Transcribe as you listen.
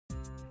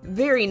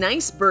Very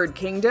nice, bird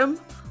kingdom.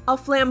 A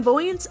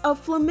flamboyance of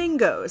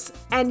flamingos,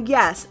 and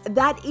yes,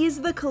 that is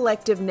the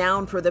collective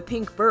noun for the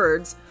pink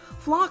birds,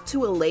 flocked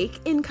to a lake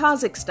in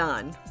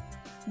Kazakhstan.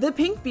 The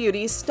pink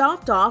beauties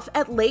stopped off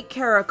at Lake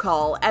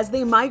Karakol as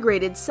they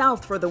migrated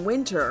south for the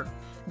winter.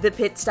 The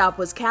pit stop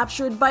was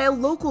captured by a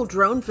local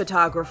drone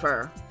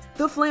photographer.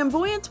 The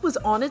flamboyance was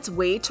on its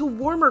way to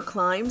warmer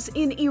climes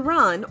in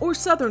Iran or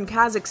southern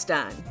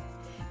Kazakhstan.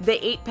 The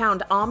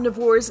 8-pound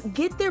omnivores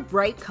get their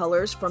bright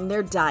colors from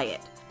their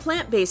diet.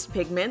 Plant-based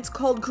pigments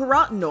called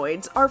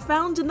carotenoids are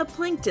found in the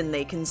plankton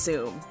they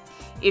consume.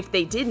 If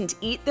they didn't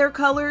eat their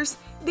colors,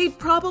 they'd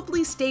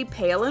probably stay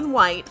pale and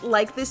white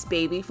like this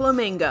baby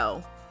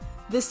flamingo.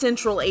 The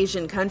Central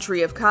Asian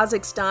country of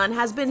Kazakhstan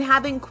has been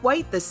having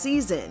quite the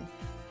season.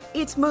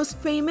 Its most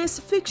famous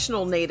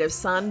fictional native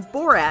son,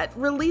 Borat,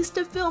 released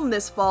a film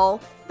this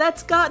fall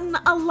that's gotten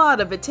a lot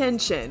of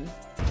attention.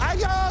 I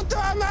go to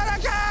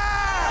America!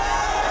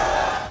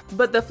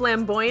 But the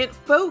flamboyant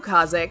faux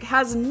Kazakh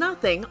has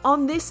nothing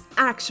on this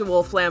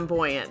actual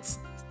flamboyance.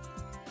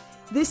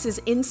 This is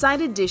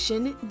Inside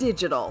Edition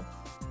Digital.